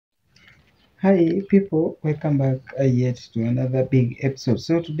Hi people, welcome back yet to another big episode.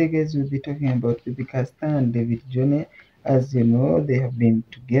 So today guys we'll be talking about Baby Casta and David Jnr. As you know, they have been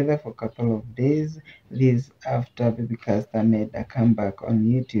together for a couple of days. This after Baby Casta made a comeback on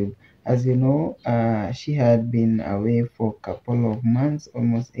YouTube. As you know, she had been away for a couple of months,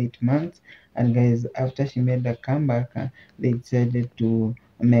 almost 8 months. And guys, after she made a comeback, they decided to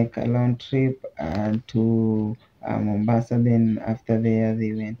make a long trip to Mombasa. Then after there,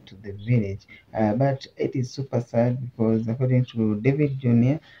 they went to the village. But it is super sad because according to David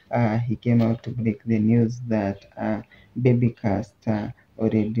Jr., he came out to break the news that Baby Cast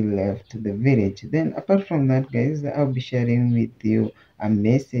already left the village. Then apart from that, guys, I'll be sharing with you a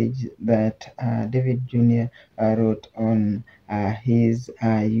message that David Jr. Wrote on his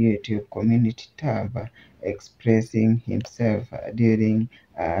YouTube community tab, expressing himself during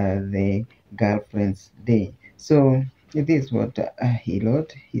the Girlfriend's Day. So it is what he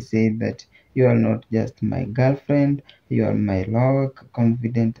wrote. He said that you are not just my girlfriend, you are my love,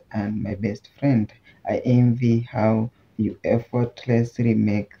 confident, and my best friend. I envy how you effortlessly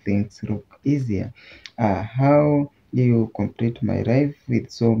make things look easier. How you complete my life with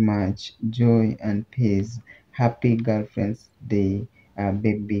so much joy and peace. Happy Girlfriend's Day,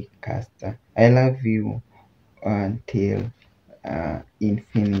 baby Caster. I love you until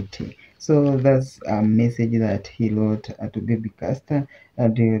infinity. So that's a message that he wrote to Baby Caster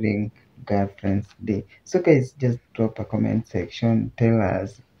during Girlfriend's Day. So guys, just drop a comment section. Tell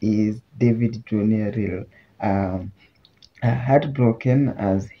us, is David Jr. real? Heartbroken,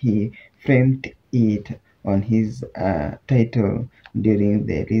 as he framed it on his title during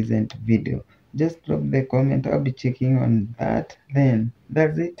the recent video. Just drop the comment. I'll be checking on that. Then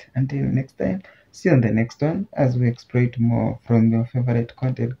that's it. Until next time. See you on the next one as we exploit more from your favorite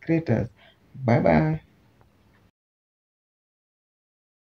content creators. Bye bye.